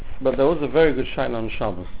but there was a very good shaila on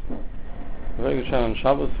Shabbos. A very good shaila on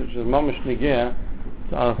Shabbos, which is mamish nigea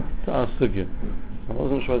to our sugya. I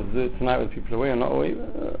wasn't sure whether to do it tonight with people away or not away.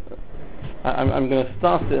 I'm going to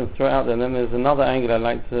start it and throw it out there, and then there's another angle I'd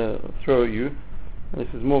like to throw at you. This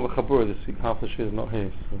is more of a chabura this week. Half the shir is not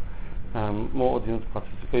here, so more audience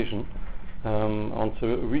participation. I want to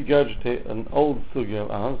regurgitate an old sugya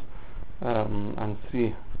of ours and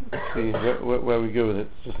see where we go with it,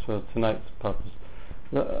 just for tonight's purpose.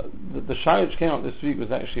 The shayla which came up this week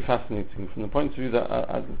was actually fascinating from the point of view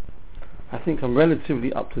that I think I'm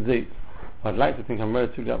relatively up to date. I'd like to think I'm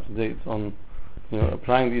relatively up to date on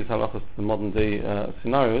applying these halachas to the modern day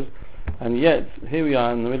scenarios, and yet here we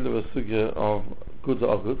are in the middle of a sugya of good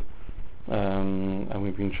or good, and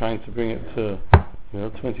we've been trying to bring it to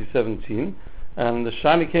 2017, and the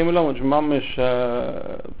shayla came along which mamish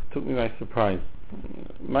took me by surprise.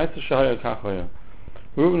 Ma'aser shahaya kachaya.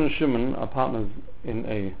 Reuben and Shimon are partners in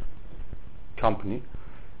a company,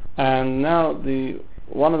 and now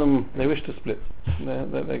one of them, they wish to split.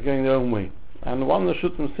 They're going their own way, and one of the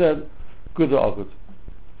shutim said, good or good.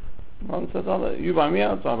 One says, you buy me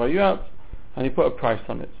out, I buy you out, and he put a price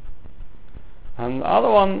on it. And the other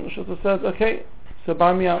one should have said, okay, so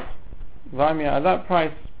buy me out at that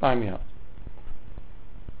price, buy me out.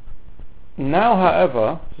 Now,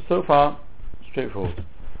 however, so far, straightforward.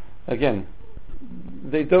 Again,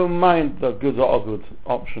 they don't mind the good or good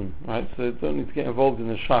option, right? So they don't need to get involved in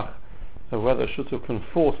the shach of whether shutuf can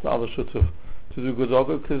force the other shutuf to do good or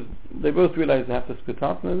good, because they both realize they have to split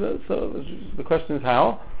up. So the question is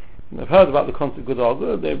how. They've heard about the concept good or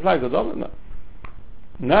good, they apply good or good.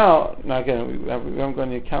 Now again, we haven't got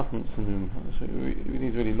any accountants in the room, so we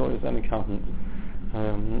need really lawyers and accountants.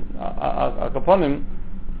 Upon him.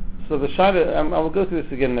 So the shayla, I will go through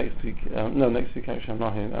this again next week. Next week actually I'm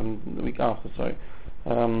not here. The week after, sorry.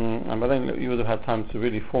 And by then you would have had time to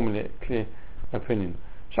really formulate a clear opinion.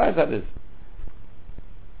 Shayla is like this.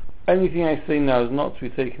 Anything I say now is not to be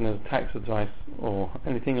taken as tax advice or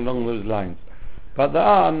anything along those lines. But there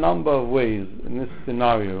are a number of ways in this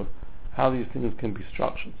scenario how these things can be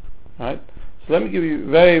structured. Right? So let me give you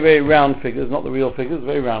very, very round figures, not the real figures,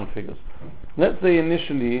 very round figures. Let's say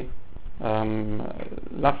initially,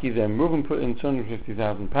 lucky them, Reuben put in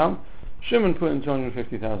 £250,000, Shimon put in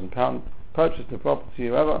 £250,000, purchased the property,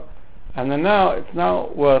 whatever, and then it's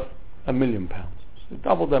now worth £1 million. So they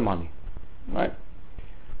doubled their money. Right?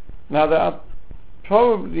 Now there are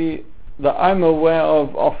probably, that I'm aware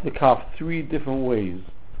of off the cuff, 3 different ways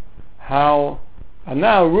and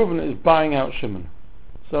now Reuben is buying out Shimon.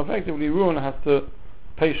 So effectively Reuben has to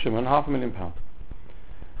pay Shimon £500,000.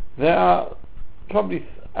 There are probably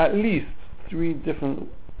at least 3 different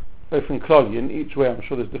klali in each way. I'm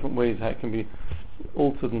sure there's different ways how it can be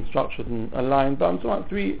altered and structured and aligned, but I'm talking about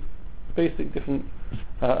 3 basic different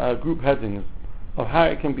group headings of how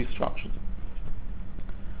it can be structured.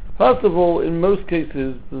 First of all, in most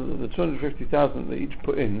cases, the 250,000 they each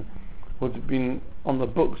put in would have been on the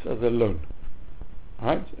books as a loan.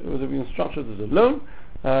 Right? It would have been structured as a loan.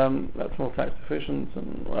 That's more tax efficient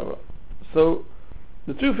and whatever. So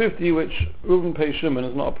the 250 which Reuben pays Shimon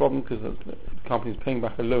is not a problem because the company is paying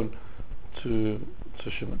back a loan to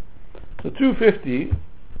Shimon. The 250,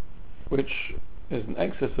 which is in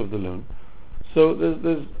excess of the loan. So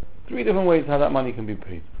there's 3 different ways how that money can be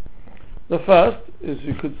paid. The first is,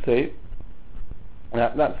 you could say,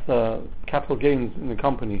 that's the capital gains in the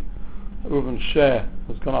company. Reuben's share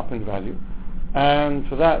has gone up in value, and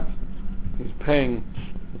for that he's paying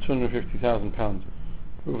the £250,000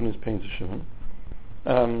 Reuben is paying to Shimon.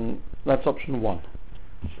 That's option 1.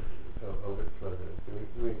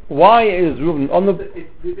 Why is Reuben on this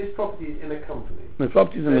property is in a company? The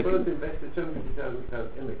property is in they both invested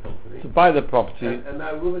 £250,000 in the company to buy the property, and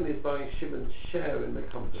now Reuben is buying Shimon's share in the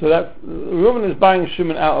company. So that Reuben is buying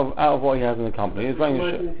Shimon out of what he has in the company. He's buying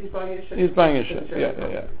his share. He's buying his share.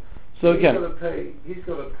 Yeah. So he's got to pay.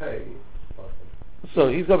 So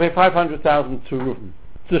he's got to pay 500,000 to Reuben,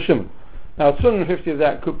 to Shimon. Now 250 of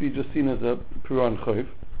that could be just seen as a Puran Chayv,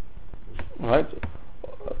 right?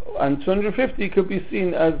 And 250 could be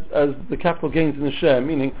seen as the capital gains in the share,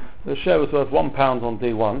 meaning the share was worth £1 on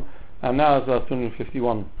day 1, and now it's worth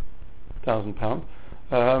 £251,000.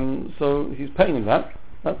 So he's paying him that.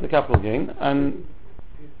 That's the capital gain, and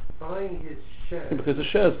he's buying his share because the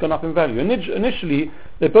share has gone up in value. Initially,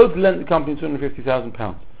 they both lent the company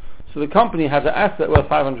 £250,000. So the company had an asset worth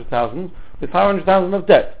 500,000 with 500,000 of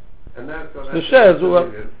debt. And now it's got the shares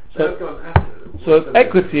were so its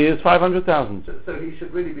equity is 500,000. So he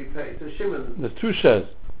should really be paid. So Shimon. There's 2 shares.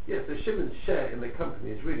 Yes, so Shimon's share in the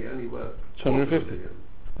company is really only worth 250.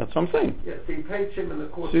 That's what I'm saying. Yeah, so he paid Shimon a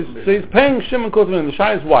quarter So of a million. so he's paying Shimon $250,000. The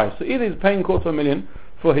Shai is why. So either he's paying $250,000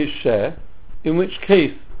 for his share, in which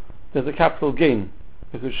case there's a capital gain,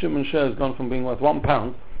 because Shimon's share has gone from being worth £1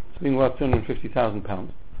 to being worth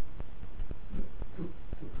 £250,000.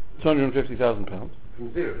 £250,000.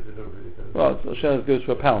 From zero to $250,000. Well, the shares goes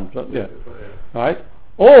to £1, but yeah. Yeah. Right?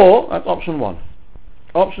 Or, that's option one.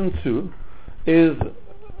 Option two is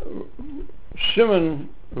Shimon,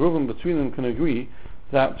 Reuven, between them can agree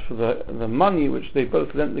that for the money which they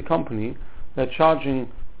both lent the company, they're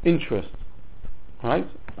charging interest. Right?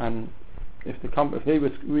 And if they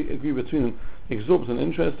agree between them exorbitant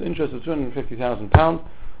interest of £250,000,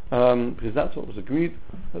 because that's what was agreed,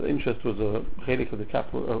 that the interest was a chelik of the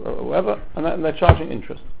capital or whatever, and they're charging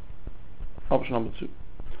interest. Option number two.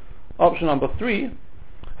 Option number three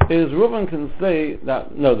is Reuven can say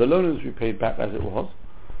that no, the loan is to be paid back as it was.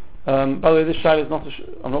 By the way, this shayla is not.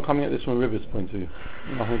 I'm not coming at this from a Rivers point of view.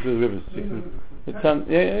 Nothing to do with Rivers.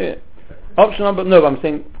 Yeah. Option number no, but I'm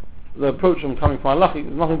saying the approach I'm coming from halachic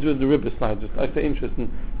has nothing to do with the Rivers side. Just I say interest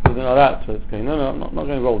and something like that. So it's going. No, I'm not going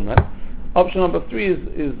to roll in that. Option number three is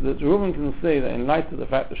that Reuven can say that in light of the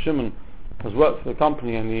fact that Shimon has worked for the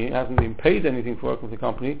company and he hasn't been paid anything for working for the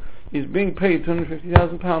company, he's being paid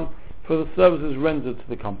 £250,000 for the services rendered to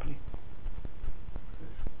the company.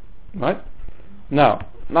 Right? Now,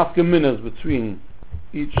 nafka minas between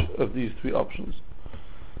each of these three options.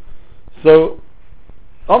 So,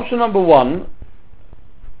 option number one,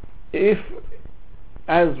 if,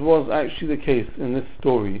 as was actually the case in this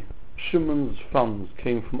story, Shimon's funds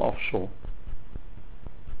came from offshore,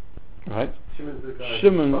 right? Shimon's the guy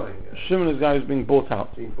Shimon is the guy who's being bought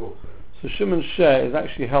out. So Shimon's share is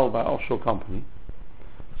actually held by an offshore company.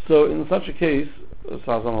 So in such a case, as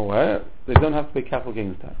far as I'm aware, they don't have to pay capital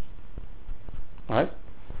gains tax. Right?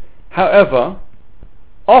 However,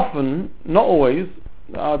 often, not always,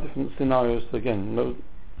 there are different scenarios, so again,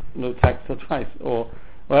 no tax advice or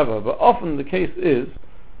whatever, but often the case is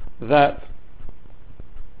that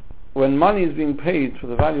when money is being paid for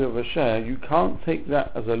the value of a share, you can't take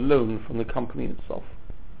that as a loan from the company itself.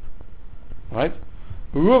 Right?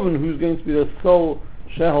 Reuven, who's going to be the sole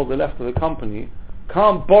shareholder left of the company,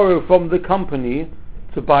 can't borrow from the company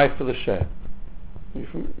to buy for the share. Are you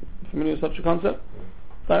familiar with such a concept?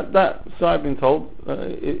 That, so I've been told,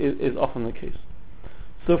 is often the case.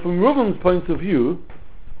 So from Reuven's point of view,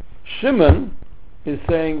 Shimon is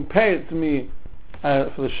saying, pay it to me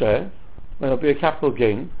for the share, there'll be a capital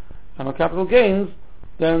gain, and on capital gains,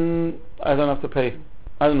 then I don't have to pay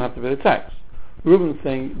the tax. Reuven's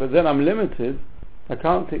saying, but then I'm limited, I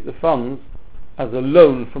can't take the funds as a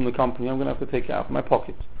loan from the company, I'm going to have to take it out of my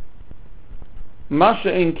pocket.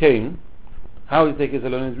 Masha Ein Kain, how he takes it as a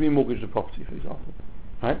loan is remortgage the property, for example.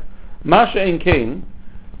 Right? Masha Ein Kain,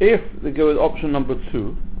 if they go with option number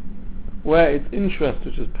two, where it's interest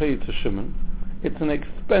which is paid to Shimon, it's an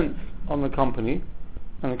expense on the company,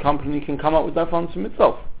 and the company can come up with that funds from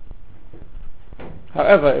itself.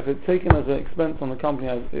 However, if it's taken as an expense on the company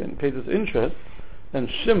and paid as interest, then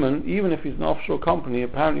Shimon, even if he's an offshore company,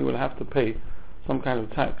 apparently will have to pay some kind of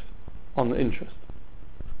tax on the interest.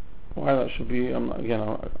 Why that should be, I'm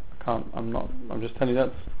just telling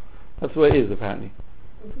you that's the way it is apparently.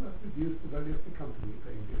 Doesn't that reduce the value of the company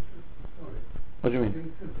paying the interest? Sorry. What do you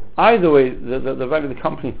mean? Either way, the value of the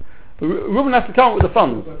company, Reuven has to come up with the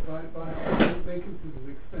funds. But by making it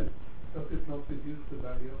an expense, does it not reduce the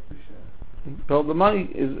value of the share? Well, the money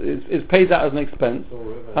is paid out as an expense,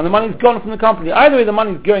 and the money's gone from the company. Either way, the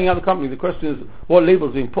money's going out of the company. The question is, what label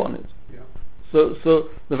is being put on it? Yeah. So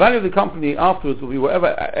the value of the company afterwards will be whatever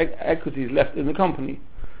equity is left in the company.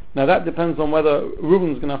 Now that depends on whether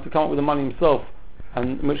Reuven's going to have to come up with the money himself,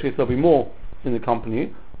 and in which case there'll be more in the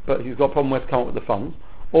company, but he's got a problem where to come up with the funds,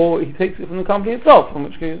 or he takes it from the company itself, in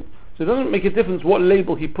which case, so it doesn't make a difference what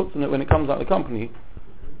label he puts on it when it comes out of the company,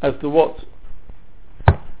 as to what.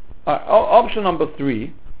 Option number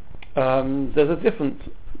three, there's a different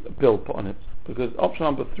bill put on it, because option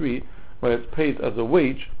number three, where it's paid as a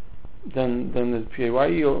wage, then there's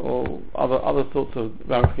PAYE or other sorts of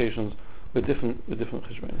ramifications with different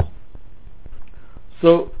cheshbonos.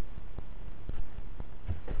 So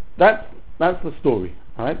that's the story,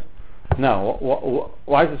 right? Now,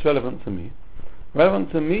 why is this relevant to me?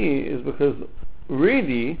 Relevant to me is because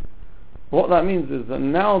really, what that means is that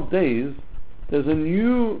nowadays there's a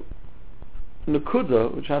new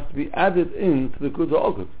Nakuda which has to be added into the Guda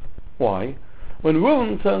Ogud. Why? When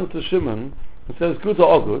Reuven turns to Shimon and says Guda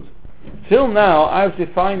Ogud, till now I've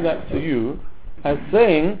defined that to you as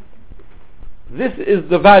saying this is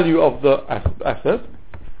the value of the asset,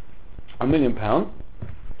 £1 million.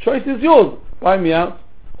 Choice is yours. Buy me out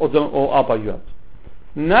or I'll buy you out.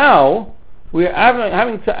 Now we're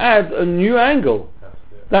having to add a new angle.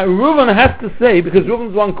 That Reuven has to say, because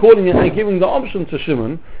Reuven's the one calling it and giving the option to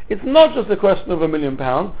Shimon, it's not just a question of £1 million.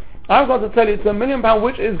 I've got to tell you it's £1 million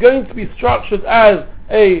which is going to be structured as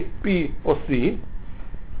A, B or C.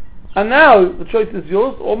 And now the choice is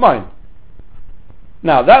yours or mine.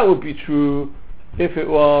 Now that would be true if it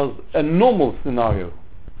was a normal scenario.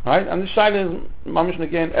 Right? And the shaila is mamish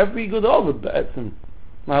again every good or good be'etzim.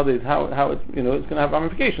 Nowadays how it's it's going to have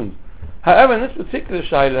ramifications. However, in this particular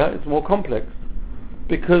shaila it's more complex.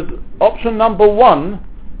 Because option number 1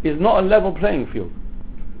 is not a level playing field.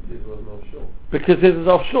 Because his is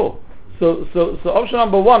offshore. So option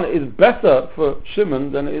number 1 is better for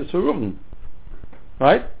Shimon than it is for Reuven.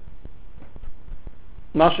 Right?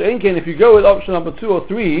 Now, if you go with option number 2 or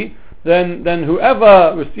 3, then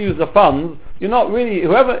whoever receives the funds, you're not really,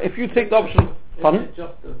 if you take the option... Is it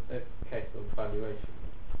just a case of valuation?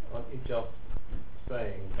 Aren't you just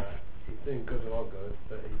saying that he's doing good or good,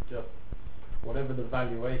 but he's just... whatever the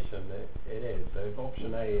valuation it is, so if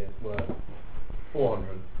option A is worth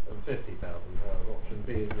 450,000, option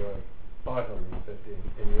B is worth 550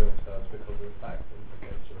 in euro terms because of the tax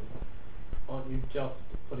implications, aren't you just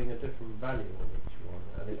putting a different value on each one,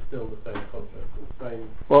 and it's still the same concept, the same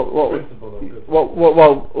principle of good?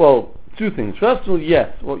 Well, two things. First of all,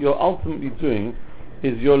 yes, what you're ultimately doing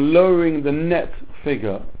is you're lowering the net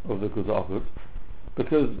figure of the goods argued,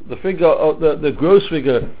 because the figure of the gross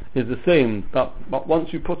figure is the same, but once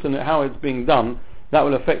you put in it how it's being done, that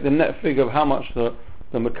will affect the net figure of how much the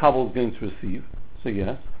makabel is going to receive. So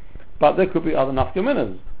yes, but there could be other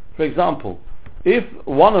nafkaminas. For example, if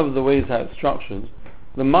one of the ways how it's structured,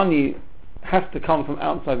 the money has to come from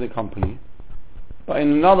outside the company, but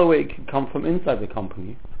in another way it can come from inside the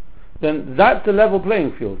company, then that's a level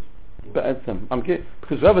playing field.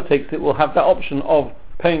 Because whoever takes it will have that option of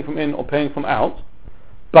paying from in or paying from out.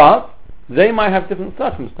 But they might have different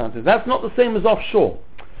circumstances. That's not the same as offshore.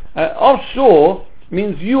 Offshore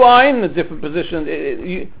means you are in a different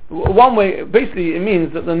position. One way, basically, it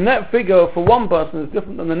means that the net figure for one person is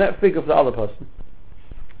different than the net figure for the other person.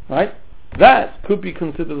 Right? That could be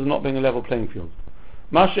considered as not being a level playing field.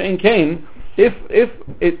 Masha in Cain, if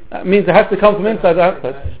it means it has to come from inside or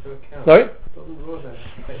outside. Sorry? Doesn't Rosa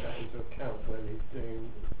take that into account when he's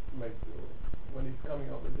coming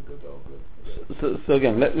up with the good or good? So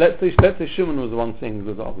again, let's say Shimon was the one saying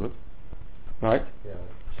good or good, right? Yeah.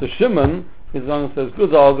 So Shimon is the one who says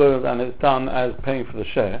good or good, and it's done as paying for the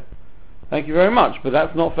share. Thank you very much, but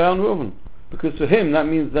that's not fair on Reuven, because for him that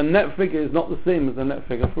means the net figure is not the same as the net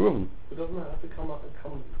figure for Reuven. But doesn't that have to come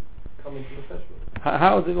into the session?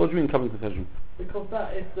 How is it? What do you mean come into the session? Because those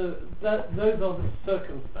are the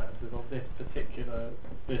circumstances of this particular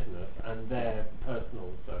business and their personal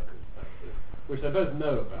circumstances, which they both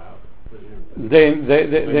know about. They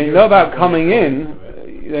know about coming in.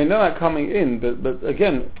 They know about coming in, but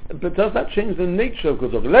again, does that change the nature of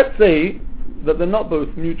goods ogud? Let's say that they're not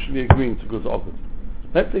both mutually agreeing to goods ogud.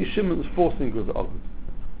 Let's say Shimon's forcing goods ogud.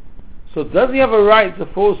 So does he have a right to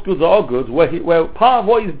force goods ogud where part of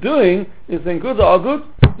what he's doing is saying goods ogud,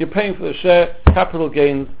 you're paying for the share, capital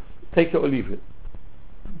gains, take it or leave it.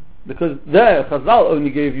 Because there, Chazal only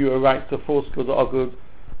gave you a right to force goods ogud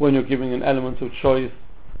when you're giving an element of choice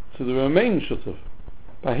to the remaining shutuf.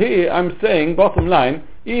 But here I'm saying, bottom line,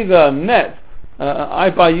 either net, I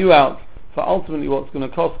buy you out for ultimately what's going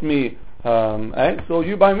to cost me X, or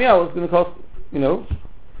you buy me out what's going to cost,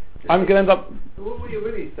 I'm going to end up... What you're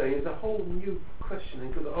really saying is a whole new question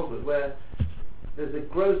in good ogud where there's a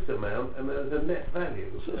gross amount and there's a net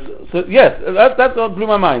value. So yes, that's what blew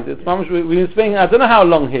my mind. It's we've been spending I don't know how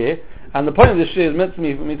long here, and the point of this share is meant to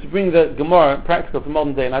me for me to bring the Gemara practical to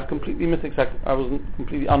modern day, and I'd completely I wasn't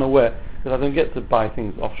completely unaware because I don't get to buy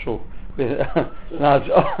things offshore with large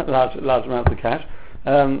amounts of cash.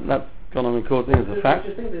 That's gone on recording as a fact. Do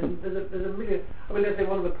you think there's a million? I mean, let's say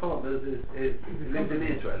one of the partners lives in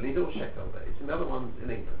Israel and he's all shekel based, and the other one's in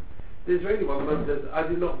England. The Israeli one says, I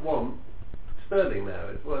do not want sterling now.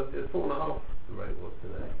 It's worth 4.5 the rate was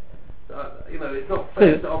today. So, it's not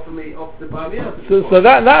fair to offer to buy me out. So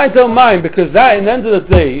that I don't mind, because that, in the end of the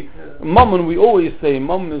day, mammon, we always say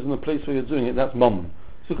mammon is in the place where you're doing it. That's mammon.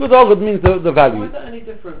 So good ogud means the value. Why is that any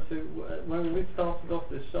different to when we started off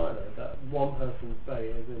this Shiloh, that one person, say,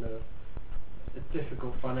 is in a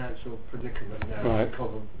difficult financial predicament now, right,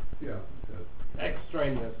 because of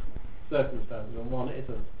extraneous circumstances, and one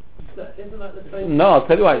isn't? Isn't that the same? No, I'll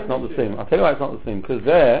tell you why it's not the same. Because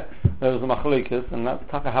there was a machlokes, and that's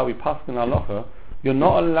how we pass in halacha. You're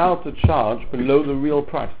not allowed to charge below the real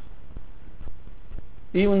price.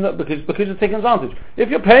 even though, because you're taking advantage. If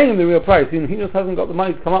you're paying him the real price, and he just hasn't got the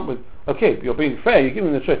money to come up with, okay, you're being fair, you're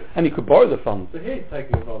giving him the trade, and he could borrow the funds. So he's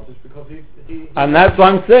taking advantage because he and that's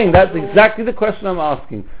what I'm saying. That's exactly the question I'm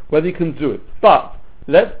asking, whether you can do it. But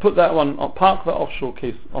let's put that one, park that offshore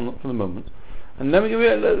case on for the moment, and then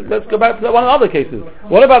let's go back to that one of the other cases.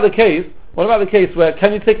 What about the case where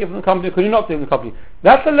can you take it from the company or can you not take it from the company?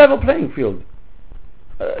 That's a level playing field.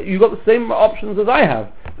 You've got the same options as I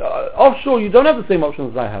have. Offshore, you don't have the same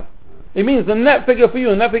options as I have. It means the net figure for you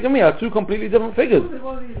and the net figure for me are two completely different figures.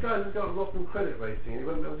 One of these guys has got a rotten credit rating and he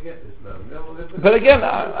won't be able to get this loan. But again,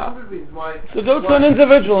 so go to an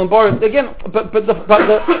individual and borrow it. Again, but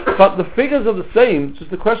the figures are the same.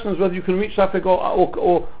 Just the question is whether you can reach that figure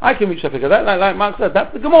or I can reach that figure. Like Mark said,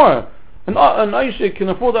 that's the Gemara. And Aisha can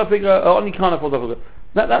afford that figure, or only can't afford that figure.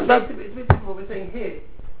 It's a bit different what we're saying here.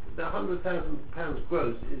 The £100,000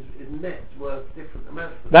 gross is net worth different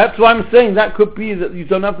amounts. That's why I'm saying that could be that you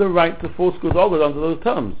don't have the right to force goods over under those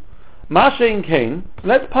terms. Masha and Cain,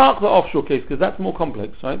 let's park the offshore case because that's more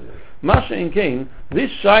complex, right? Yeah. Masha and Cain,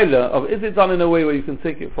 this shaila of is it done in a way where you can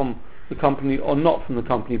take it from the company or not from the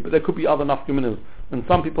company, but there could be other nafkaminas, and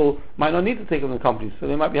some people might not need to take it from the company, so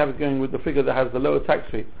they might be happy going with the figure that has the lower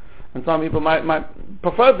tax rate, and some people might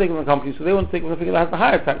prefer to take it from the company, so they want to take it from the figure that has the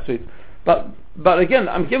higher tax rate. But again,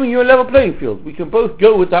 I'm giving you a level playing field. We can both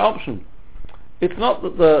go with that option. It's not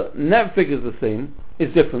that the net figure is the same,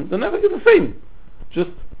 it's different. The net figure is the same.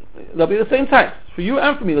 Just, there'll be the same tax. For you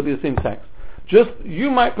and for me, there'll be the same tax. Just,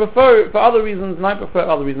 you might prefer it for other reasons and I prefer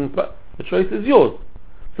other reasons, but the choice is yours.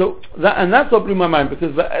 So, that's what blew my mind,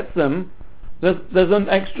 because the Etzem, there's an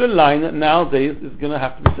extra line that nowadays is going to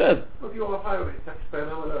have to be said. Well, if you're a higher rate taxpayer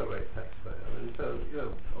and I'm a lower rate taxpayer, and so,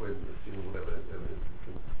 assuming whatever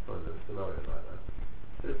scenarios like that.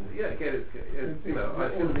 Yeah,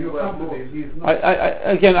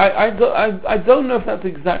 again, I don't know if that's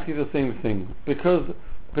exactly the same thing because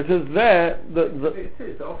there it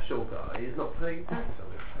is the offshore guy is not paying tax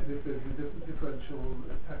on it. And if there's a differential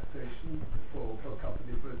taxation for a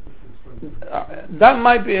company, for instance, that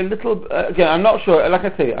might be a little. Again, I'm not sure. Like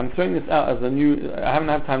I say, I'm throwing this out as a new. I haven't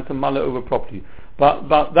had time to mull it over properly, but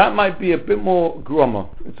that might be a bit more grommer.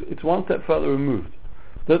 It's one step further removed.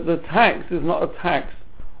 The tax is not a tax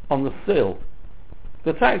on the sale.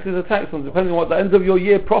 The tax is a tax on depending on what the end of your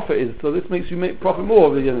year profit is. So this makes you make profit more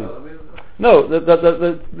over the year. No,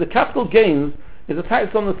 the capital gains is a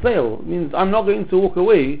tax on the sale. It means I'm not going to walk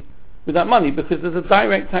away with that money because there's a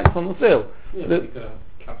direct tax on the sale. Yeah, you could have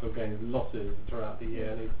capital gains losses throughout the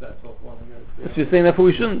year and that's off one against the other. So you're saying therefore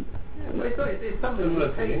we shouldn't. Yeah, it's something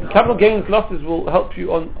you pay. Capital gains losses will help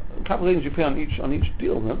you on capital gains you pay on each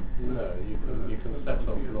deal, no? No, you can set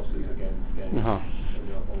off losses against gains. Uh-huh.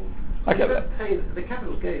 The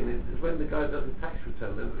capital gain is when the guy does his tax return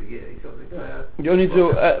at the end of the year. He's got to declare. You only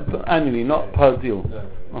do annually, not per deal.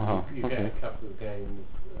 No. You get capital gains.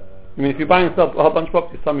 I mean, if you buy and sell a whole bunch of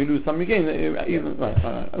properties, some you lose, some you gain. Even right,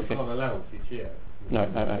 okay. It's on allowance each year.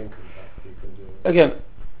 Right. Again,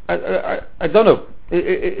 I don't know.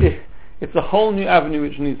 It's a whole new avenue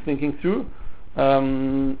which needs thinking through,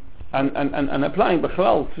 and applying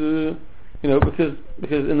Bachalal to,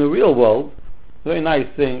 because in the real world, very nice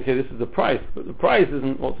saying, okay, this is the price, but the price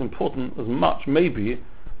isn't what's important as much, maybe,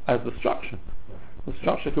 as the structure. The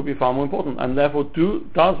structure could be far more important, and therefore,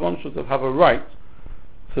 does one should have a right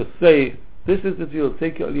to say, this is the deal,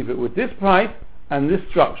 take it or leave it, with this price and this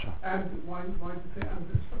structure. And why did they and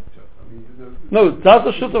this structure? I mean, no, does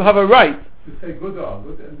the shutuf have a right to say good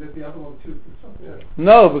and let the other one choose the structure? Yeah.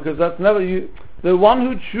 No, because that's never the one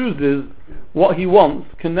who chooses what he wants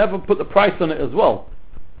can never put the price on it as well.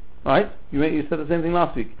 Right? You said the same thing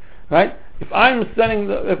last week, right? If I'm selling,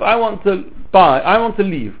 if I want to buy, I want to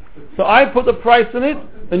leave, so I put the price on it,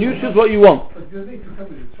 and you choose what you want. But you need to come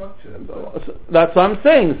with the structure. That's what I'm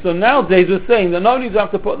saying. So nowadays we're saying that not only do I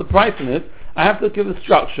have to put the price on it, I have to give a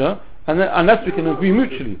structure, and then, unless we can agree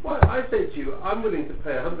mutually. Well, I say to you, I'm willing to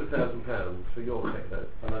pay £100,000 for your paper,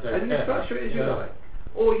 and you structure it as you like,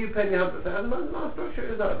 or you pay me £100,000, and I'll structure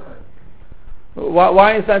it as I like.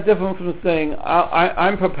 Why is that different from saying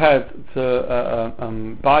I'm prepared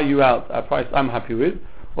to buy you out at a price I'm happy with,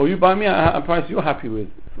 or you buy me at a price you're happy with?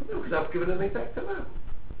 Because I've given an exact amount.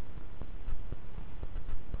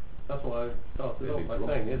 That's why I started off by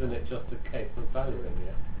saying, isn't it just a case of valuing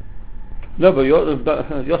it? No, but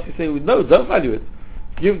Yossi saying no, don't value it.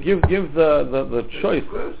 Give the choice.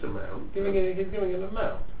 Gross amount. He's giving an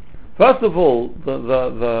amount. First of all,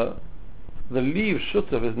 the leave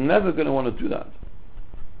shutuf is never going to want to do that.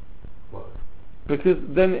 Why? Because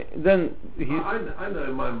then he. I know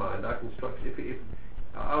in my mind I can structure if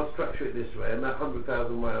I'll structure it this way, and that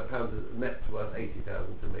 £100,000 is net worth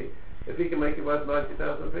 80,000 to me. If he can make it worth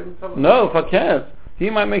 90,000 for him, no, if I can't, he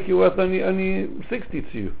might make it worth only 60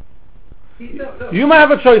 to you. No. You might have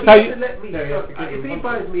a choice. How you? If he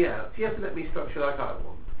buys me out, he has to let me structure like I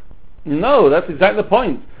want. No, that's exactly the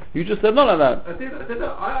point. You just said not like that. I said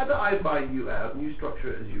no. Either I buy you out and you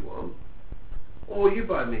structure it as you want, or you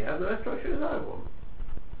buy me out and I structure it as I want.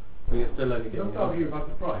 Well, you're still only Don't getting argue about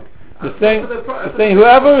the price. You're saying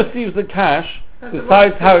whoever receives the cash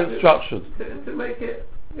decides how it's structured. To make it,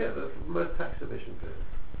 the most tax efficient for it.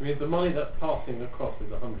 I mean, the money that's passing across is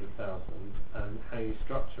 100,000, and how you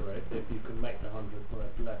structure it, if you can make the 100 worth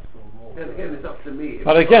less or more. And again, it's up to me.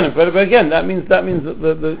 But again, that means that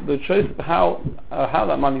the choice of how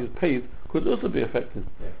that money is paid could also be affected.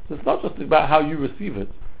 Yeah. So it's not just about how you receive it;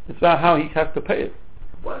 it's about how he has to pay it.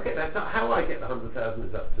 Well, okay, that's not how I get the 100,000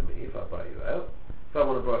 is up to me if I buy you out. If I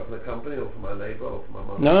want to buy it for the company or for my neighbour or for my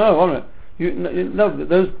mum. No, one minute.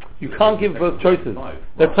 You can't give both choices.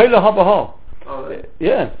 They're Toila Habaha.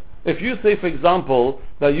 Yes. If you say, for example,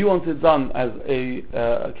 that you want it done as a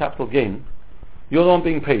capital gain, you're the one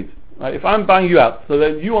being paid. Right? If I'm buying you out, so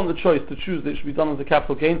then you want the choice to choose that it should be done as a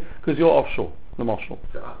capital gain because you're offshore, the marshal.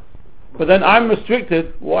 But then I'm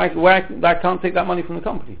restricted. Why I can't take that money from the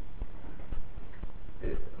company?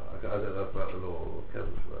 I don't know about the law or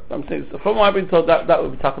council. I'm saying, so from what I've been told, that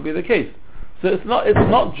would be the case. So it's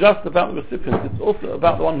not just about the recipient. It's also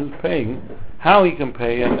about the one who's paying, how he can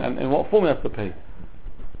pay, and in what form he has to pay.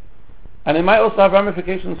 And it might also have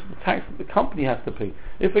ramifications for the tax that the company has to pay.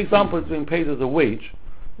 If, for example, it's being paid as a wage,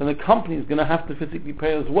 then the company is going to have to physically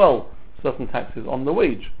pay as well certain taxes on the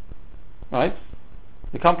wage, right?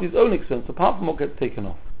 The company's own expense, apart from what gets taken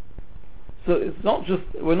off. So it's not just,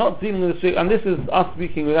 we're not dealing with this, and this is us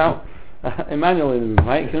speaking without Emmanuel in the room,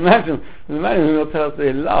 right? You can imagine, Emmanuel will tell us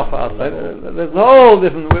they laugh at us, right? There's a whole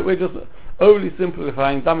different, we're just overly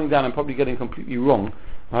simplifying, dumbing down, and probably getting completely wrong,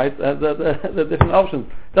 right? The different options.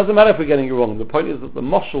 Doesn't matter if we're getting it wrong. The point is that the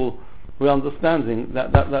moshul, we're understanding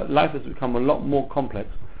that life has become a lot more complex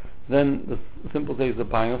than the simple days of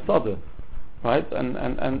buying a soda, right?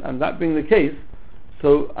 And that being the case,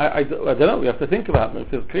 so I don't know, we have to think about it,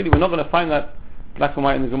 because clearly we're not going to find that black and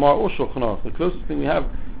white in the Gemara or Shulchan Aruch. The closest thing we have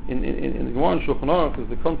in the Gemara and Shulchan Aruch is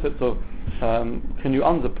the concept of can you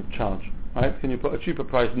undercharge, right? Can you put a cheaper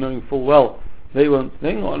price knowing full well they won't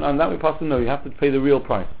thing, and that we pass to know you have to pay the real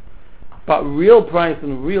price. But real price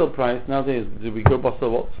nowadays, do we go by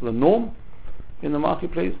what's the norm in the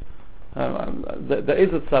marketplace? There is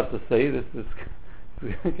a sad to say, this is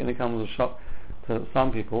going to come as a shock to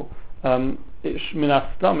some people. It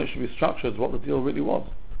should be structured what the deal really was.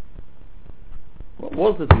 What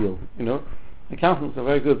was the deal? Accountants are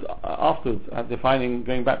very good afterwards at defining,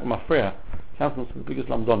 going back to Mafreya. Accountants are the biggest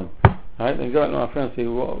lamdonim. Right? They go back to Mafreya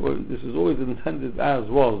and say, this is always intended as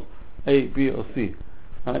was A, B or C.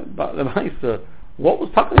 Right? But the Meister, what was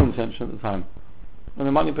Tucker's intention at the time? When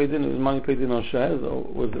the money paid in, it was money paid in on shares, or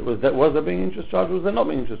was there being interest charged, or was there not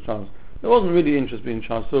being interest charged? There wasn't really interest being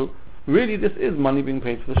charged, so really this is money being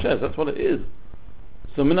paid for the shares, that's what it is.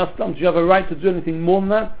 So Minastam, do you have a right to do anything more than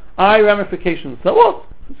that? Ramifications, so what?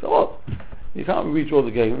 You can't redraw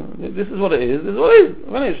the game. This is what it is,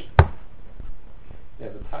 finished. Yeah,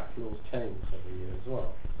 the tax laws change every year as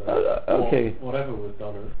well. So okay. Whatever was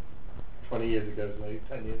done 20 years ago, maybe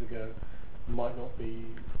 10 years ago, might not be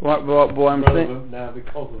relevant now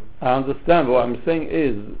because of... I understand, but what I'm saying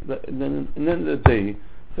is that in the end of the day,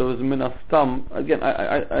 there was a minastam. Again,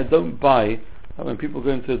 I don't buy that when people go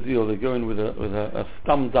into a deal, they go in with a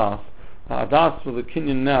stam das. A das for the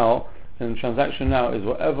kinyan now and transaction now is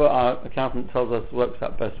whatever our accountant tells us works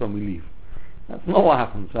out best when we leave. That's not what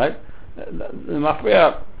happens, right? The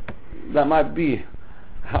mafreya, that might be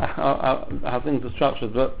how things are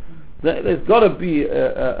structured, but there's got to be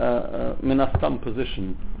a minastam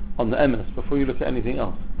position on the MS before you look at anything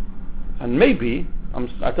else. And maybe,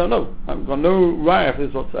 I don't know, I've got no raya for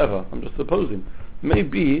this whatsoever, I'm just supposing,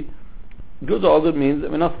 maybe good or good means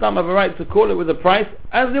that minastam have a right to call it with a price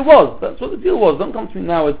as it was. That's what the deal was. Don't come to me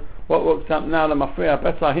now with what works out now, the mafreya,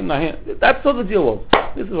 better, hinna. That's what the deal was.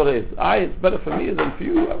 This is what it is. It's better for me than for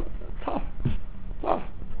you. Tough.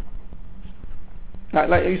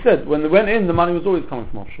 Like you said, when they went in, the money was always coming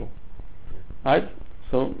from offshore. Right?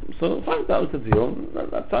 So fine, that was the deal.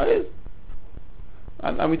 That's how it is.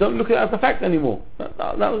 And we don't look at it as a fact anymore.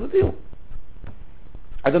 That was the deal.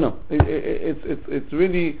 I don't know. It's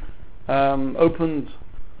really opened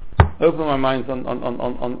my mind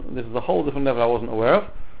on this is a whole different level I wasn't aware of.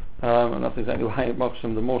 And that's exactly why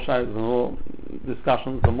the more shaykhs, the more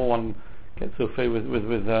discussions, the more one get so fed with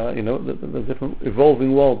the different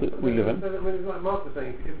evolving world that we live in. I mean, it's like Mark was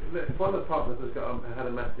saying, if one of the partners had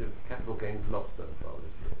a massive capital gains loss so far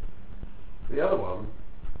this year, the other one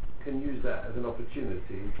can use that as an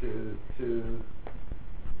opportunity to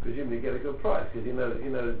presumably get a good price, because he knows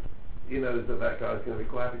that guy's going to be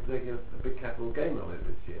quite happy to take a big capital gain on it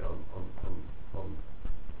this year on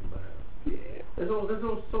the house. Yeah. There's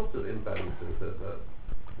all sorts of imbalances that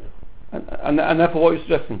and therefore, what are you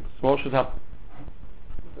suggesting? So what should happen?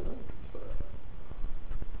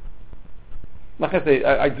 Like I say,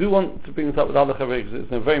 I do want to bring this up with other chavei because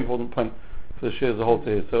it's a very important point for the share as a whole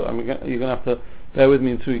today. So you're going to have to bear with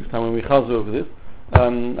me in 2 weeks' time when we chazer over this.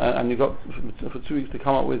 And you've got for 2 weeks to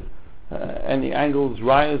come up with any angles,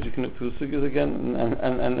 rayas. You can look through the sugyas again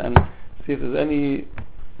and see if there's any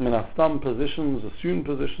minastam positions, assumed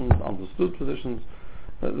positions, understood positions.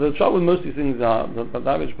 The trouble with most of these things are that the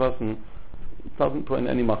average person doesn't put in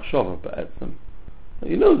any machshava ba'etzem.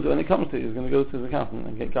 He knows when it comes to it, he's going to go to his accountant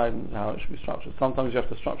and get guidance how it should be structured. Sometimes you have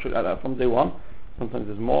to structure it like that from day one. Sometimes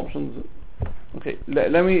there's more options. Okay,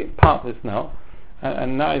 let me park this now.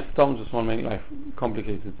 And now I just want to make life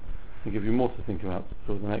complicated and give you more to think about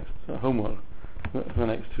for the next homework for the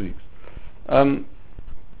next 2 weeks.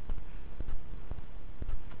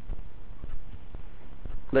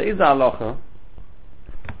 There is a halacha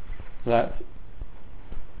that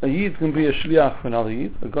a yid can be a shliach for another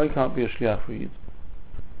yid, a guy can't be a shliach for a yid.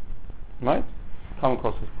 Right? Come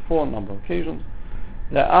across this before on a number of occasions.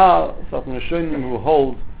 There are certain Rishonim who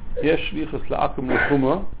hold yesh shlichus la'akum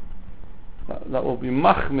l'chumrah, that will be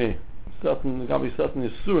machmeh, certain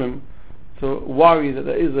yisurim, to worry that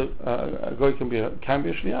there is a guy can be a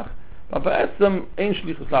shliach, but ba'etzem ein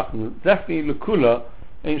shlichus la'akum, definitely l'kula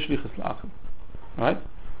ein shlichus la'akum. Right?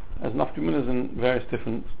 As nafkaminas in various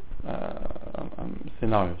different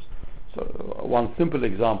scenarios. So one simple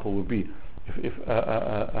example would be if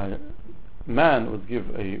a man would give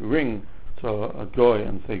a ring to a goy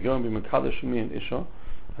and say, go and be mekadosh me and Isha,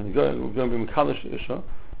 and the goy would go and be mekadosh Isha,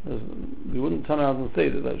 we wouldn't turn around and say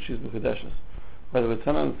that she's mekadeshes. Whether we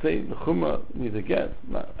turn around and say the chumrah needs a get,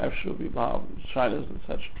 that F should be ba'al, shilas,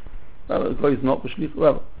 etc. Well, the goy is not b'shlich,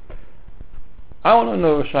 whatever. I want to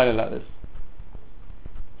know a shilah like this.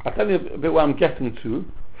 I'll tell you a bit where I'm getting to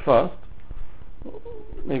first.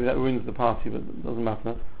 Maybe that ruins the party, but it doesn't matter.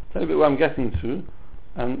 I'll tell you a bit where I'm getting to,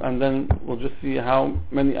 and then we'll just see how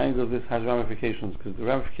many angles this has ramifications, because the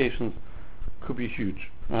ramifications could be huge,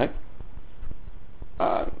 right?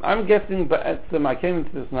 I'm guessing, but I came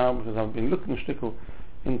into this now because I've been looking shtickle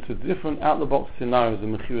into different out-the-box scenarios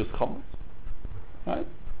in Mechiras Chomos, right?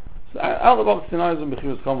 So out-the-box scenarios in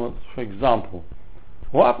Mechiras Chomos, for example,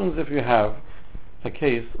 what happens if you have a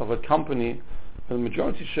case of a company where the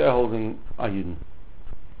majority shareholding are Yidden,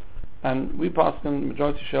 and we pass on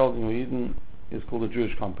majority shareholding of Yidden is called a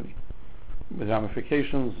Jewish company, with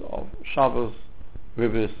ramifications of Shabbos,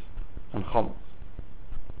 Ribis, and Chomos,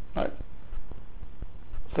 right?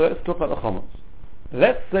 So let's talk about the Chomos.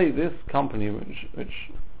 Let's say this company, which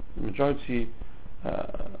majority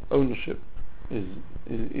ownership is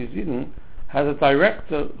Yidden, has a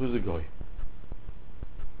director who's a goy,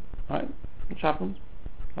 right? Which happens.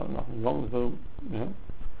 Nothing wrong with them, you know.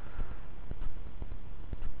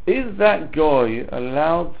 Is that goy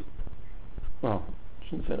allowed? Well, I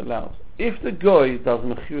shouldn't say allowed. If the goy does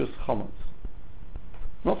mechiras chomos,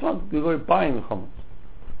 not about the goy buying the chomos,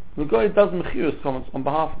 the goy does mechiras chomos on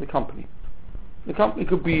behalf of the company. The company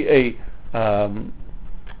could be a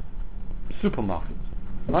supermarket,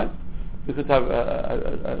 right? We could have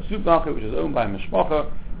a supermarket which is owned by a mishpacha,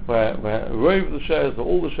 where rove of the shares or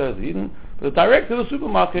all the shares are hidden, but the director of the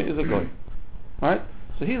supermarket is a goy, right?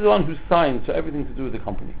 So he's the one who signs for everything to do with the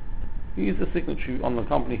company. He's the signatory on the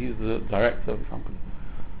company, he's the director of the company,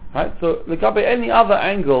 right? So by any other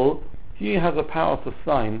angle, he has a power to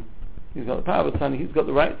sign. He's got the power of attorney, he's got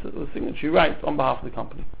the rights, the signatory rights on behalf of the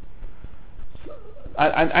company. So,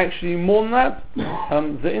 and actually more than that,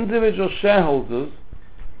 the individual shareholders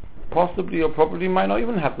possibly or probably might not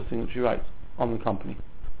even have the signatory rights on the company.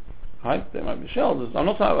 Right? They might be shareholders. I'm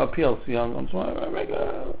not talking about a PLC, I'm talking about a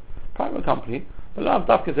regular private company. But not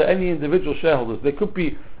dafka to any individual shareholders. There could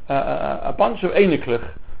be a bunch of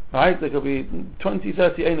Eineklich, right? There could be 20,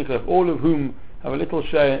 30 Eineklich, all of whom have a little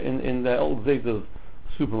share in their old Zeta's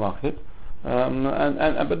supermarket. But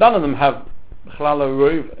none of them have Chlala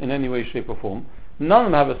Rov in any way, shape or form. None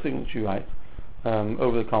of them have a signatory right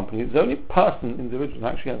over the company. The only person, individual, who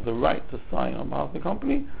actually has the right to sign on behalf of the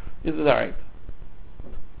company is the director.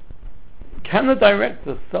 Can the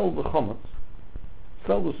director sell the chomos,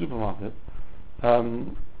 sell the supermarket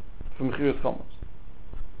from Mechiras Chomos,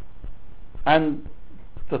 and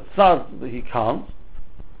the tzad that he can't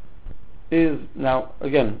is, now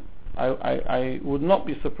again, I would not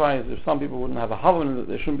be surprised if some people wouldn't have a havana that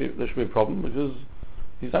there should be a problem, because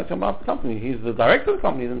he's acting on behalf of the company. He's the director of the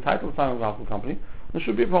company, he's entitled to sign on behalf of the company. There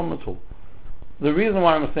should be a problem at all. The reason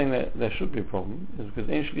why I'm saying that there should be a problem is because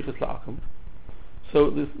ein shlichus la'akum. So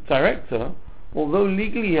this director, although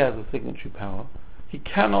legally he has a signatory power, he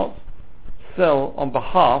cannot sell on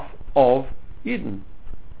behalf of Yidden.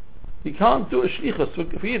 He can't do a shlichus for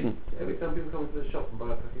Yidden. Every time people come to the shop and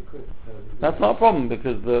buy a packet of crisps, That's not a problem,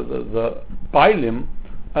 because the Bailim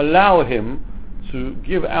allow him to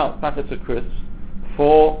give out packets of crisps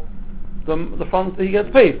for the funds that he gets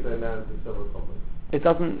paid. they're allowed to sell the common.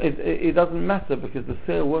 It doesn't matter, because the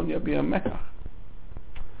sale won't yet be a mekach.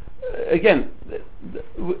 Again,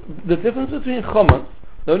 the difference between chometz,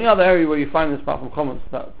 the only other area where you find this apart from chometz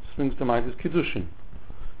that springs to mind is kiddushin.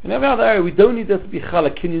 In every other area, we don't need there to be chala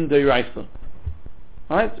kinyan deiraisa.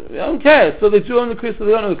 Right? I don't care. So they do own the crisps, or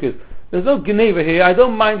they don't own the crisps. There's no geneva here. I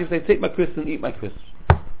don't mind if they take my crisps and eat my crisps.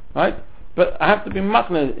 Right? But I have to be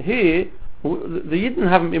makna here. The Yidden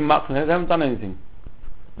haven't been makna. They haven't done anything.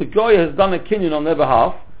 The Goy has done a kinyan on their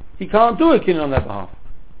behalf. He can't do a kinyan on their behalf.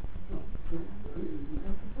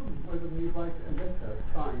 Why don't you write a letter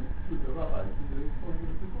signed to the rabbi to do it for him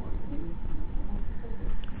to go?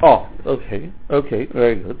 Oh, okay,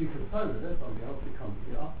 very good. You can sign a letter on behalf of the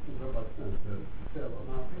company asking the rabbi to sell on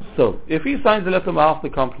our behalf. So, if he signs a letter on behalf of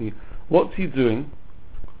the company, what's he doing?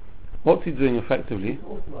 What's he doing effectively? He's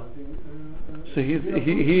authorizing. So he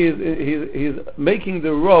is making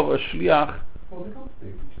the Rav a shliach For the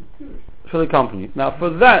company, which is Jewish. for the company. Now, for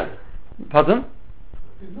that, pardon?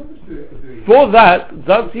 He's not just doing For that,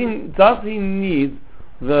 does he need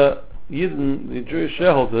the Yidden, the Jewish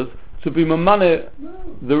shareholders, to be mamane No.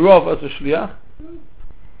 the Rav as a shliach? No.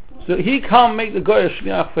 So he can't make the Goy a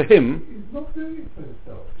shliach for him. He's not doing it for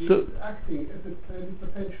himself. He's So- acting as a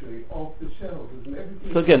plenipotentiary of the shareholders and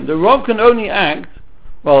everything. So again, the Rav can only act.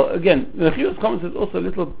 Well, again, the Chiyuv's comments is also a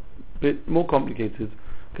little bit more complicated,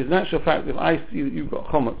 because in actual fact, if I see that you've got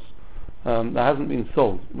chometz that hasn't been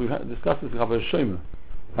sold, we've discussed this with a shomer,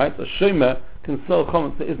 right? A shomer can sell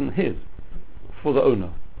chometz that isn't his for the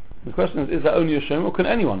owner. The question is that only a shomer, or can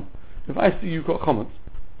anyone? If I see you've got chometz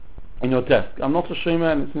in your desk, I'm not a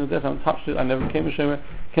shomer and it's in your desk, I haven't touched it, I never became a shomer,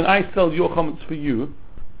 can I sell your chometz for you?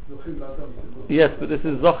 Yes, but this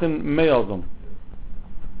is Zachin Meyaldom.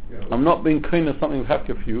 I'm not being kind of something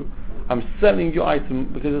hefker for you. I'm selling your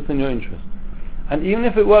item because it's in your interest. And even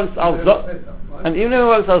if it works as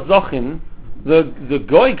Zachin, the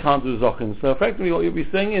Goy can't do Zachin. So effectively what you'll be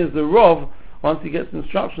saying is the Rav, once he gets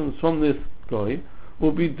instructions from this Goy,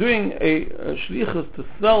 will be doing a shlichus to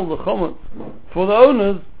sell the chometz for the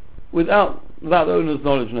owners without that owner's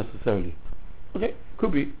knowledge necessarily. Okay,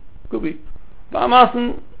 could be. But I'm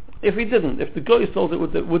asking, if he didn't, if the Goy sold it,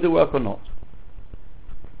 would it work or not?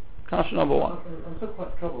 Kasha number one. I'm still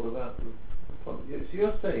quite troubled about the point. So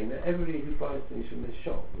you're saying that everybody who buys things from this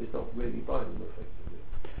shop is not really buying them effectively.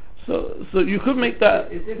 So you could make that.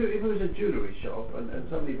 If it was a jewellery shop and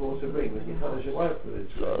somebody bought a ring, then you punish your wife with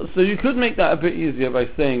it. So you could make that a bit easier by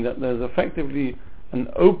saying that there's effectively an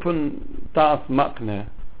open das makne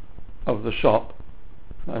of the shop.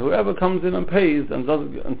 Whoever comes in and pays and does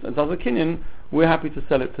a kinyan, we're happy to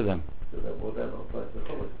sell it to them. So that will then apply to the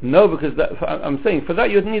chometz. No, because I'm saying for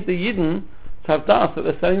that you'd need the Yidden to have das that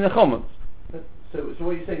they're selling the chometz. So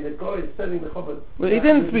what you're saying, the guy is selling the chometz. Well, he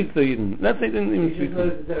didn't speak to the Yidden. Let's say he didn't even He speak just to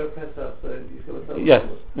knows them. that they're a Pesach, so he's going to sell the Yes,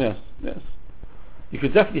 chometz. yes. You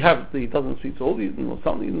could definitely have that he doesn't speak to all the Yidden or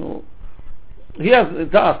something, or he has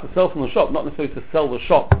das to sell from the shop, not necessarily to sell the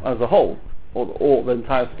shop as a whole or the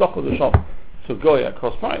entire stock of the shop to go at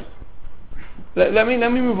cost price. Let me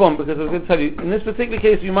move on, because I was going to tell you, in this particular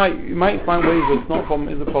case you might find ways where it's not a problem,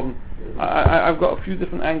 is a problem. I've got a few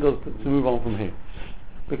different angles to move on from here,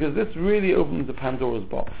 because this really opens the Pandora's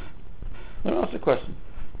box. Let me ask you a question,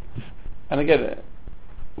 and again,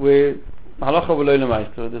 we're halacha v'lo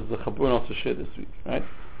l'maister. This is the chabur not to share this week, right?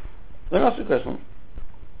 Let me ask you a question.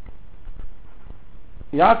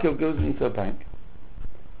 Yaakov goes into a bank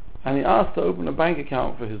and he asks to open a bank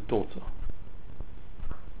account for his daughter,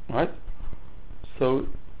 right? So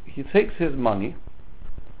he takes his money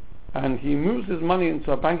and he moves his money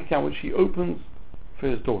into a bank account which he opens for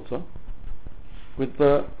his daughter with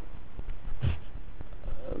the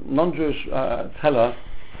non-Jewish teller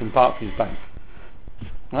in Barclays Bank.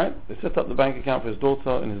 Right? They set up the bank account for his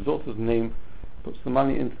daughter in his daughter's name, puts the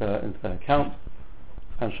money into the account,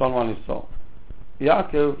 and Shalman Yisrael.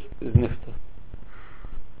 Yaakov is nifter.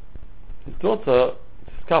 His daughter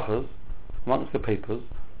discovers amongst the papers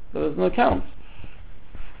that there's no account.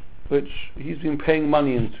 which he's been paying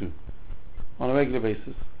money into on a regular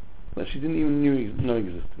basis that she didn't even know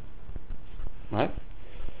existed. Right?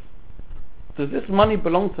 Does this money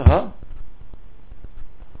belong to her?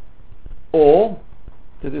 Or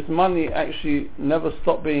did this money actually never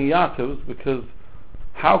stop being Yaakov's, because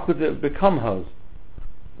how could it become hers?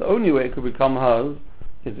 The only way it could become hers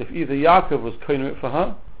is if either Yaakov was kohen it for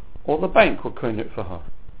her, or the bank would kohen it for her.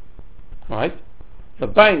 Right? The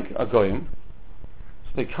bank are goyim,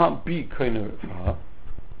 so they can't be kohen it for her.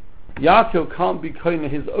 Yaakov can't be kohen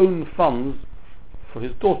his own funds for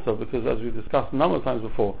his daughter, because as we've discussed a number of times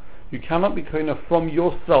before, you cannot be kohen from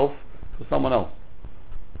yourself for someone else.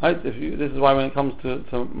 Right? This is why when it comes to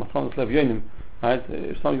Matanos Levyonim, right,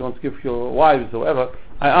 if somebody wants to give your wives or whatever,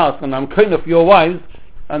 I ask, and I'm kohen for your wives,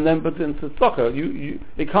 and then put it into tzedakah.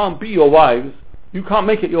 It can't be your wives. You can't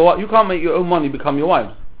make it you can't make your own money become your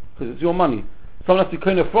wives, because it's your money. Someone has to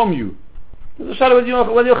kohen from you. There's a shadow whether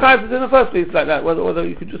your chayav is in the first place like that, whether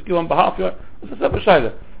you could just give on behalf of your. It's a separate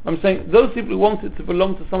shadow. I'm saying those people who want it to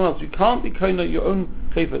belong to someone else, you can't be kohen your own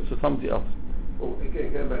chayfetz for somebody else. Well,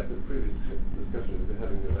 again, going back to the previous discussion we've been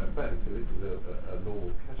having about bank, so this is a normal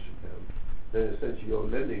cash account, then essentially you're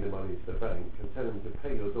lending the money to the bank and telling them to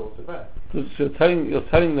pay your daughter back. So you're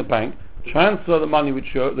telling the bank, transfer the money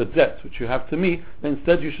the debt which you have to me, then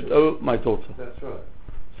instead you should owe my daughter. That's right.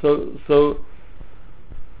 So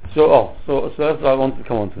that's why I want to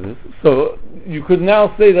come on to this. So you could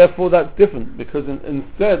now say, therefore, that's different, because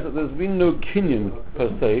instead there's been no kinyan per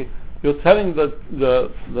se. You're telling the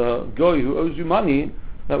goy who owes you money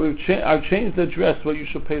that I've changed the address where you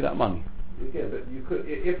should pay that money. Yeah, but you could,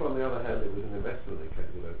 if on the other hand it was an investment account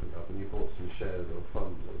you opened up and you bought some shares or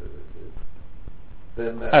funds or whatever it is,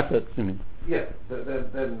 then assets, you mean? Yeah,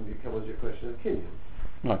 then you come on to your question of kinyan.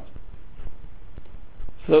 Right.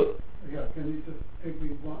 So. Yeah, can you just take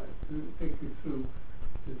me through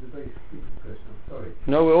the very stupid question? I'm sorry.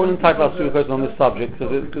 No, we're all entitled to a question on this subject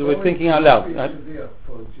because we're thinking out loud. Right?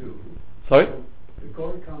 For a Jew. Sorry? So the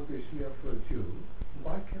God can't be a shliach for a Jew.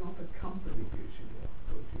 Why cannot the company be a shliach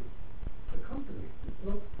for a Jew? The company.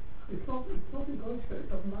 It's not a Goyish. It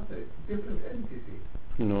doesn't matter. It's a different entity.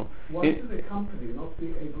 Why does the company not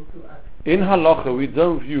be able to act? In halacha, we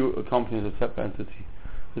don't view a company as a separate entity.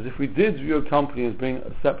 Because if we did view a company as being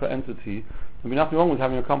a separate entity, there'd be nothing wrong with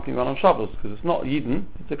having a company run on Shabbos, because it's not Yidden,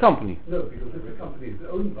 it's a company. No, because if the company is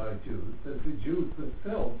owned by Jews, then the Jews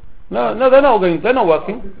themselves... No, they're not working.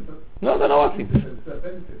 No, they're not working. They're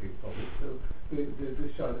benefiting from it, so the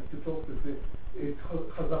Shah is to talk to it's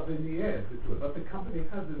Chazal in the air, but the company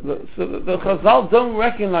has... The Chazal don't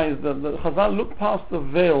recognize the Chazal look past the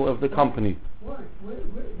veil of the company. Why?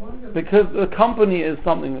 Because the company is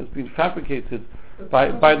something that's been fabricated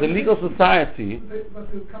by the legal society.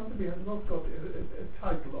 But the company has not got a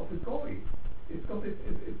title of a goy. It's got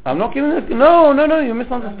I'm not giving it. No, you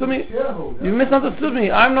misunderstood me. You misunderstood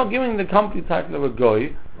me. I'm not giving the company title of a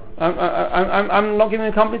goy. I'm not giving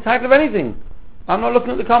the company title of anything. I'm not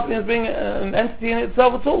looking at the company as being an entity in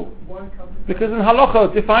itself at all. Why because in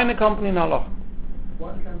halacha, define a company in halacha.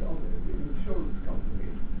 Why can't the insurance company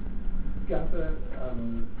gather?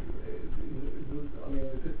 In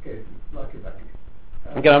this case, like a bank.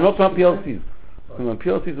 Again, I'm not talking about PLCs.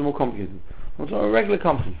 PLCs are more complicated. I'm talking about a regular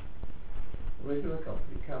company. A regular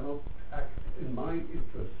company cannot act in my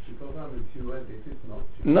interest because I'm a Jew and it is not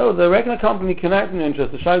Jew. No, the regular company can act in your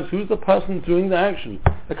interest. The shayla is who's the person doing the action.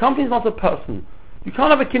 The company is not a person. You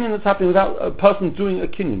can't have a kinyan that's happening without a person doing a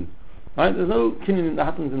kinyan. Right? There's no kinyan that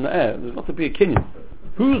happens in the air. There's got to be a kinyan.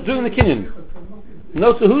 Who's doing the kinyan?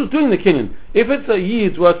 No, so who's doing the kinyan? If it's a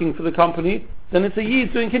yid working for the company, then it's a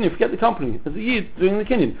yid doing kinyan. Forget the company. It's a yid doing the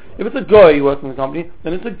kinyan. If it's a goy working for the company,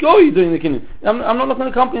 then it's a goy doing the kinyan. I'm not looking at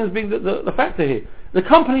the company as being the factor here. The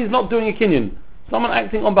company is not doing a kinyan. Someone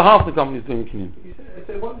acting on behalf of the company is doing a kinyan.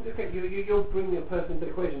 You're bringing a person into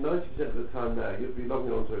the equation 90% of the time now. You'll be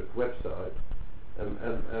logging onto a website and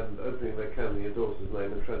opening an account in your daughter's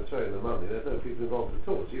name and transferring the money. There's no people involved at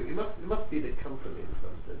all. So it must be the company in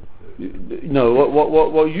some sense. No,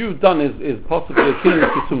 what you've done is possibly a kinyan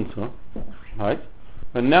kitumta. Right?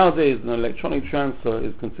 And nowadays an electronic transfer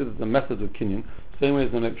is considered a method of kinyan, same way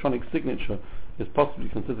as an electronic signature is possibly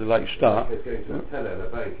considered like shtar. It's going to a teller in a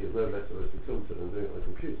bank is no less of a situmta than doing it on a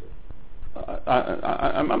computer.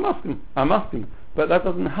 I'm asking, but that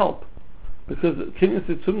doesn't help because kinyan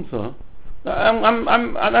situmta.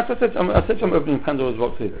 I said I'm opening Pandora's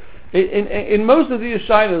box here. In most of these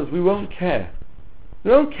shaylas, we won't care.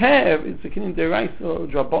 We don't care if it's a kinyan deraisa or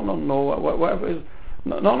drabonon or whatever it is.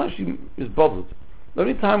 No one actually is bothered. The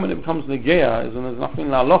only time when it becomes negeya is when there's nothing in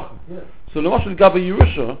la halacha. Yeah. So l'mashal gabe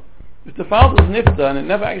Yerusha, if the father was nifta and it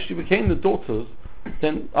never actually became the daughter's,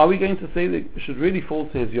 then are we going to say that it should really fall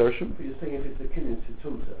to his Yorshim? But you're saying if it's a kinyan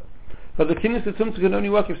situmta. But the kinyan situmta can only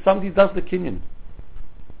work if somebody does the kinyan.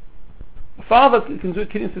 The father can do a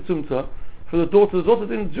kinyan situmta for the daughter. The daughter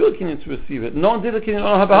didn't do a kinyan to receive it. No one did a kinyan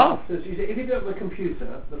on her behalf. So if you do it on the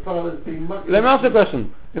computer, the father's being much... Let me ask you a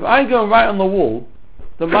question. If I go and write on the wall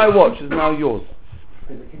that my watch is now yours.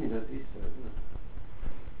 The kinyan is Easter,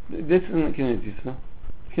 isn't it? This isn't kinyan Yisa.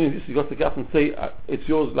 Kinyan Yisa, you got to get up and say it's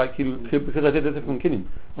yours like because I did a different kinyan.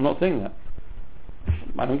 I'm not saying that.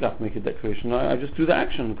 I don't have to make a declaration. I just do the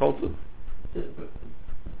action.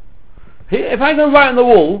 If I go and write on the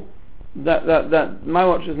wall that my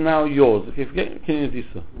watch is now yours, if you forget kinyan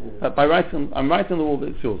Yisa, by writing, I'm writing on the wall that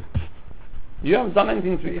it's yours. You haven't done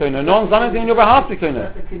anything to be koina. No one's done anything on your behalf to be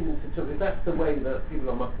koina. If that's the way that people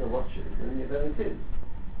are mucking and watching, then it is.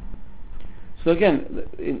 So again,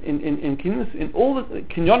 in all the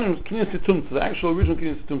kinyan situmta, the actual original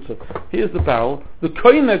kinyan situmta, here's the barrel. The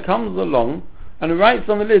koina comes along and writes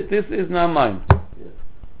on the lid, "This is now mine,"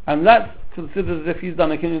 and that's considered as if he's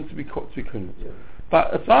done a kinyan to be koina.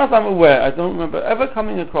 But as far as I'm aware, I don't remember ever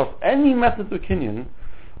coming across any method of kinyan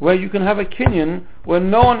where you can have a kinyan where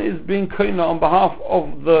no one is being koina on behalf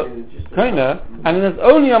of the koina, and there's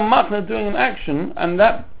only a matna doing an action, and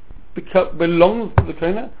that belongs to the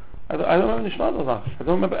koina. I don't know any shmad of that. I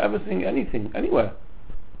don't remember ever seeing anything anywhere.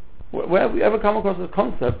 Where have we ever come across this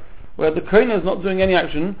concept where the koina is not doing any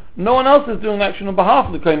action, no one else is doing action on behalf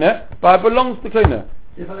of the koina, but it belongs to the koina?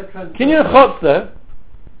 Kinyan chotzer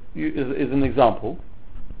is an example.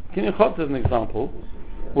 Kinyan chotzer is an example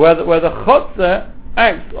where the chotzer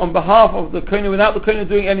acts on behalf of the koina without the koina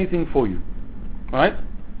doing anything for you. Right?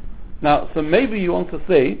 Now, so maybe you want to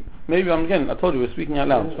say, I told you we're speaking out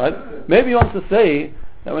loud, right? Maybe you want to say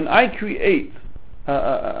that when I create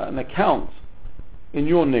an account in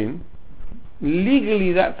your name,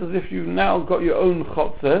 legally that's as if you've now got your own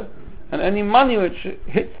chotzer, and any money which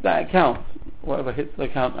hits that account, whatever hits the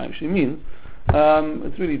account actually means,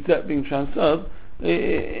 it's really debt being transferred,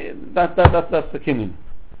 that's the kinyan.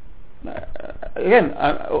 Again,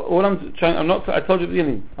 I told you at the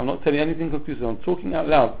beginning, I'm not telling you anything conclusive, I'm talking out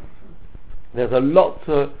loud. There's a lot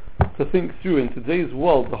to think through in today's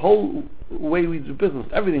world. The whole way we do business,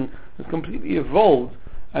 everything has completely evolved,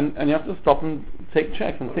 and you have to stop and take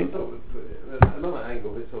check and think. Another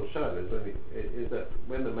angle of this whole show is that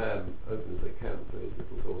when the man opens the account for his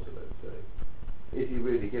little daughter, let's say, is he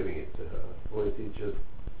really giving it to her, or is he just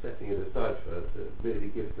setting it aside for her to really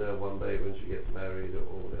give to her one day when she gets married or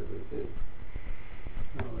whatever it is?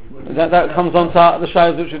 That comes on to the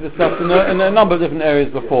shaylas which we discussed in a number of different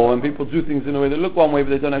areas before, and people do things in a way that look one way but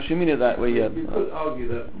they don't actually mean it that way yet. You could argue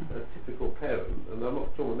that a typical parent, and I'm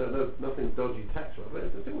not talking nothing dodgy tax right, but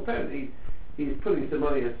it's a typical parent, he's putting some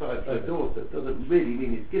money aside for a daughter, doesn't really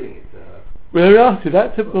mean he's giving it to her. Well, we asked you,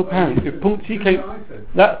 that typical parent, if Punkti came,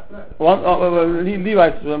 that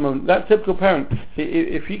typical parent,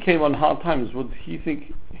 if he came on hard times, would he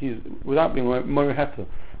think he's, without being Moriheta,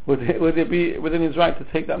 would it be within his right to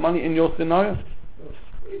take that money in your scenario?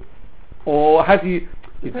 Or has he's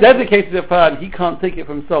dedicated it for her and he can't take it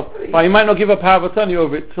for himself, but he might not give a power of attorney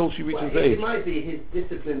over it till she reaches age? It might be his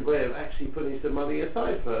disciplined way of actually putting some money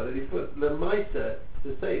aside for her, that he put the mitre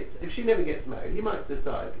to say it. If she never gets married, he might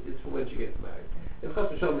decide it's for when she gets married. If Chas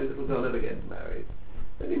v'Shalom, his little girl never gets married,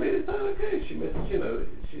 then he may decide, okay, she'll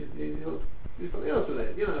do something else with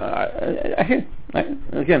it,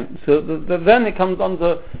 Again, so then it comes on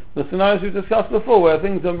to the scenarios we've discussed before, where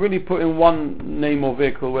things are really put in one name or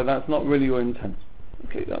vehicle where that's not really your intent.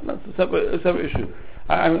 Okay, that's a separate issue.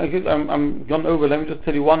 I'm gone over. Let me just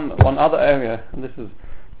tell you one other area, and this is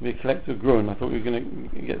the collective groan. I thought we were going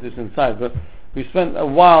to get this inside, but we spent a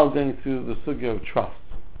while going through the sugya of trust,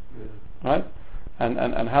 right?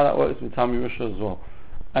 And how that works with Tami Risha as well.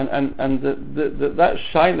 And that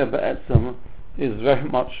shayla be'etzem is very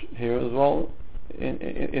much here as well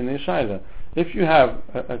in the shayla. If you have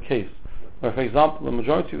a case where, for example, the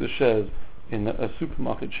majority of the shares in a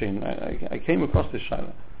supermarket chain, I came across this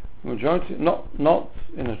shayla. Majority, not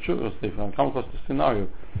in a true state, I come across this scenario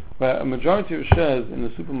where a majority of shares in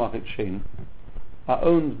the supermarket chain are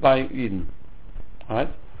owned by Eden, right?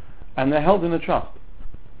 And they're held in a trust,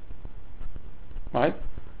 right?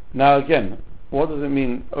 Now again, what does it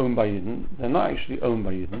mean owned by Eden? They're not actually owned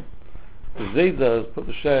by Eden. The Zaydas put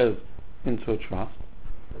the shares into a trust.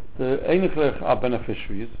 The Einiflech are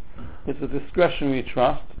beneficiaries. It's a discretionary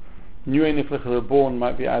trust. New Einiflech that are born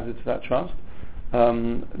might be added to that trust.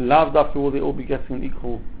 Lav dafka will they all be getting an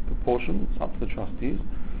equal proportion? It's up to the trustees.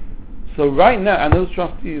 So right now, and those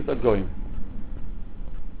trustees are going.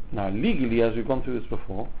 Now legally, as we've gone through this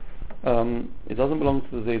before, it doesn't belong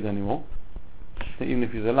to the Zayd anymore. that even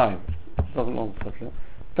if he's alive, it doesn't belong to the settler,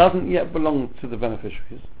 doesn't yet belong to the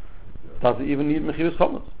beneficiaries. Does it even need Mechirus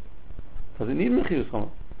Chomot? Does it need Mechirus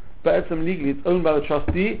Chomot? But legally it's owned by the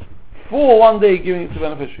trustee for one day giving it to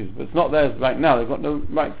beneficiaries, but it's not theirs right now. They've got no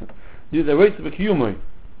rights. They're rates of a kiyumoi.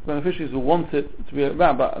 Beneficiaries will want it to be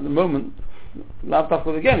around, but at the moment, Lav Dafka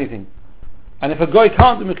will get anything. And if a guy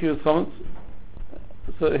can't do Mechirus Chomot,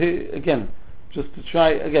 so here again, just to try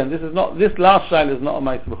again, this last shaila is not a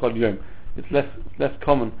Ma'aseh B'chol Yom. It's less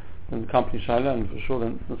common than the company shaila, and for sure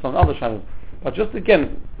than some other shailas. But just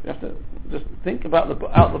again, you have to just think about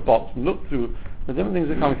out the box and look through the different things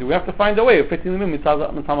that come through. We have to find a way of fitting them in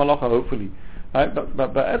mitzvah halacha, hopefully. Right? But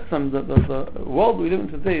etzem, the world we live in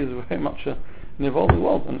today is very much an evolving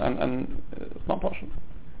world, and it's not possible.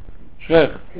 Shreich.